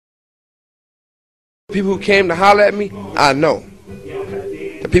People who came to holler at me, I know.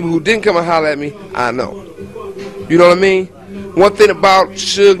 The people who didn't come and holler at me, I know. You know what I mean? One thing about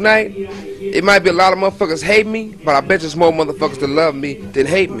SUGE Night, it might be a lot of motherfuckers hate me, but I bet there's more motherfuckers that love me than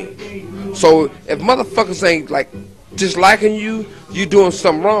hate me. So if motherfuckers ain't like disliking you, you doing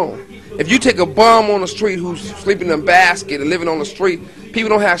something wrong. If you take a bum on the street who's sleeping in a basket and living on the street, people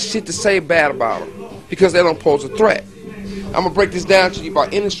don't have shit to say bad about them because they don't pose a threat. I'm gonna break this down to you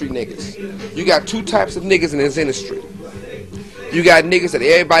about industry niggas. You got two types of niggas in this industry. You got niggas that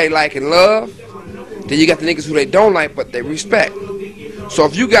everybody like and love. Then you got the niggas who they don't like but they respect. So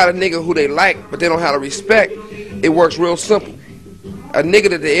if you got a nigga who they like but they don't have to respect, it works real simple. A nigga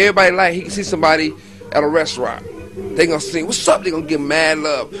that everybody like, he can see somebody at a restaurant. They gonna sing, what's up? They gonna give mad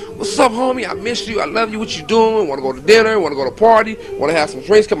love. What's up, homie? I miss you. I love you. What you doing? Want to go to dinner? Want to go to a party? Want to have some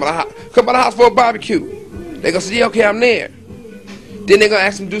drinks? Come by the house for a barbecue. They gonna say, yeah, okay, I'm there. Then they gonna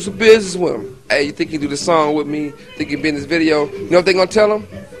ask them to do some business with them. Hey, you think you can do this song with me? Think you can be in this video? You know what they gonna tell them?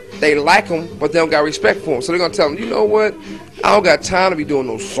 They like them, but they don't got respect for them. So they're gonna tell them, you know what? I don't got time to be doing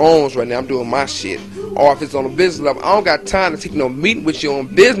those songs right now. I'm doing my shit. Or if it's on a business level, I don't got time to take no meeting with you on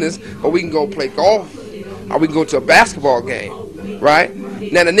business, but we can go play golf. Or we can go to a basketball game, right?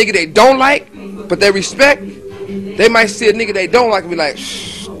 Now the nigga they don't like, but they respect, they might see a nigga they don't like and be like,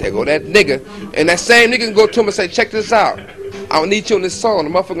 shh, there go that nigga. And that same nigga can go to him and say, check this out. I don't need you on this song. The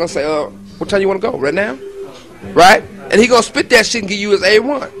motherfucker gonna say, what time you wanna go? Right now? Right? And he gonna spit that shit and give you his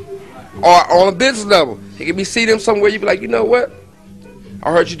A1. Or on a business level, he can be see them somewhere, you be like, you know what?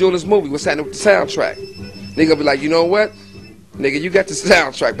 I heard you doing this movie, what's happening with the soundtrack? Nigga gonna be like, you know what? Nigga, you got the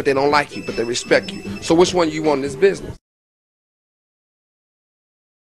soundtrack, but they don't like you, but they respect you. So which one you want in this business?